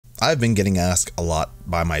I've been getting asked a lot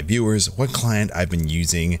by my viewers what client I've been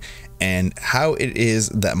using and how it is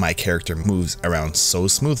that my character moves around so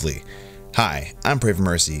smoothly. Hi, I'm Pray for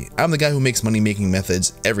Mercy. I'm the guy who makes money making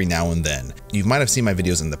methods every now and then. You might have seen my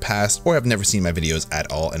videos in the past or have never seen my videos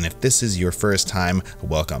at all, and if this is your first time,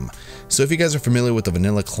 welcome. So if you guys are familiar with the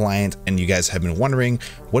vanilla client and you guys have been wondering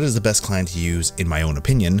what is the best client to use, in my own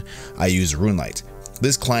opinion, I use Runelite.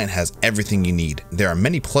 This client has everything you need. There are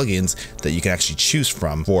many plugins that you can actually choose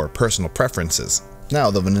from for personal preferences. Now,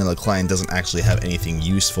 the vanilla client doesn't actually have anything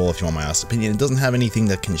useful, if you want my honest opinion. It doesn't have anything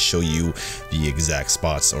that can show you the exact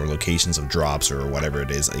spots or locations of drops or whatever it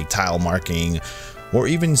is, a tile marking, or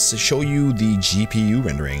even show you the GPU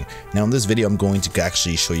rendering. Now in this video, I'm going to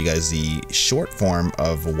actually show you guys the short form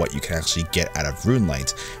of what you can actually get out of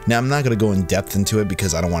Runelite. Now I'm not going to go in depth into it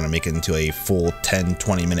because I don't want to make it into a full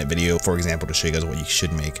 10-20 minute video, for example, to show you guys what you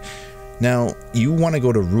should make. Now, you want to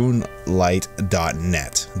go to runlite.net.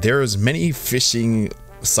 There's many phishing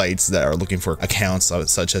sites that are looking for accounts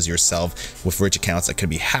such as yourself with rich accounts that can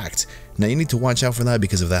be hacked. Now you need to watch out for that,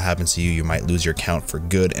 because if that happens to you, you might lose your account for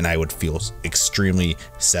good, and I would feel extremely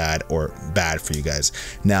sad or bad for you guys.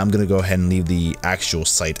 Now I'm going to go ahead and leave the actual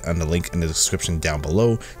site on the link in the description down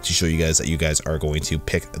below to show you guys that you guys are going to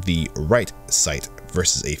pick the right site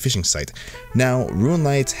versus a phishing site. Now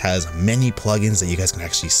Runelite has many plugins that you guys can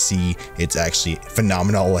actually see. It's actually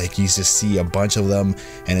phenomenal. Like, you just see a bunch of them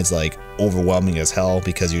and it's like overwhelming as hell,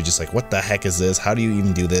 because you're just like, what the heck is this? How do you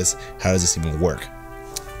even do this? How does this even work?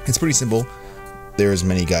 It's pretty simple. There's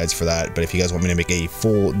many guides for that, but if you guys want me to make a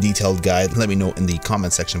full detailed guide, let me know in the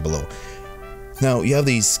comment section below. Now you have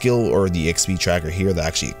the skill or the XP tracker here that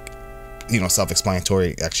actually,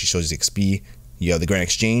 self-explanatory. It actually shows you the XP. You have the Grand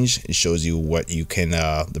Exchange. It shows you what you can,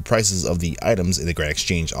 the prices of the items in the Grand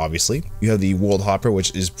Exchange, obviously. You have the World Hopper,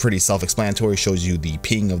 which is pretty self-explanatory, shows you the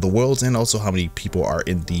ping of the worlds and also how many people are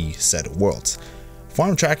in the said worlds.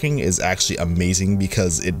 Farm tracking is actually amazing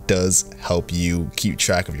because it does help you keep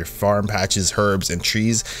track of your farm patches, herbs, and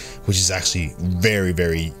trees, which is actually very,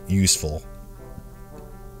 very useful.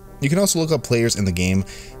 You can also look up players in the game,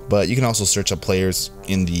 but you can also search up players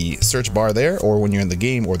in the search bar there, or when you're in the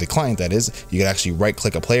game, or the client that is, you can actually right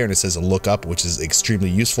click a player and it says look up, which is extremely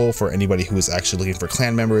useful for anybody who is actually looking for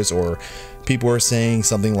clan members, or people are saying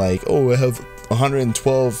something like, oh, I have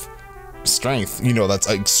 112 strength, that's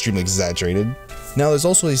extremely exaggerated. Now there's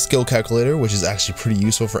also a skill calculator, which is actually pretty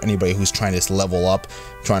useful for anybody who's trying to level up,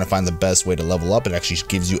 trying to find the best way to level up. It actually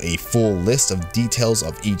gives you a full list of details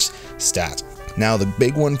of each stat. Now the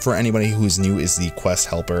big one for anybody who's new is the quest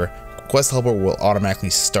helper. Quest helper will automatically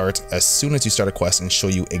start as soon as you start a quest and show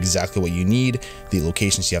you exactly what you need, the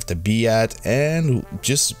locations you have to be at, and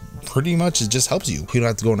just pretty much it just helps you. You don't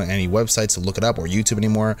have to go to any websites to look it up or YouTube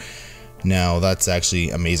anymore. Now that's actually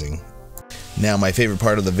amazing. Now my favorite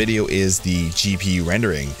part of the video is the GPU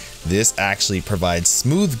rendering. This actually provides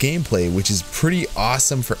smooth gameplay, which is pretty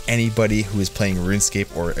awesome for anybody who is playing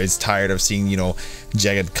RuneScape or is tired of seeing,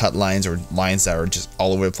 jagged cut lines or lines that are just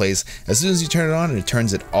all over the place. As soon as you turn it on, it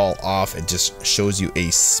turns it all off. It just shows you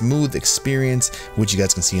a smooth experience, which you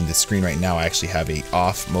guys can see in the screen right now. I actually have a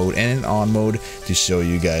off mode and an on mode to show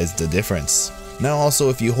you guys the difference. Now also,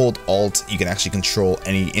 if you hold Alt, you can actually control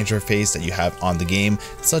any interface that you have on the game,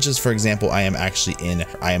 such as, for example, I am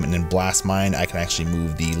in Blast Mine. I can actually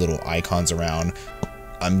move the little icons around.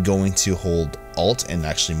 I'm going to hold Alt and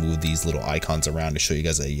actually move these little icons around to show you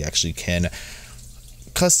guys that you actually can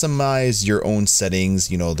customize your own settings,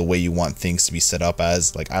 the way you want things to be set up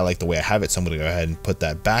as. Like, I like the way I have it, so I'm going to go ahead and put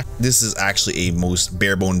that back. This is actually a most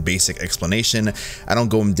bare bone basic explanation. I don't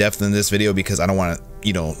go in depth in this video because I don't want to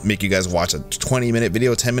make you guys watch a 20-minute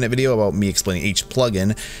video, 10-minute video about me explaining each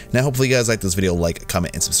plugin. Now hopefully you guys like this video. Like,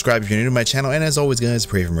 comment, and subscribe if you're new to my channel, and as always guys,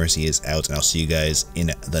 Pray for Mercy is out, and I'll see you guys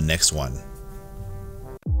in the next one.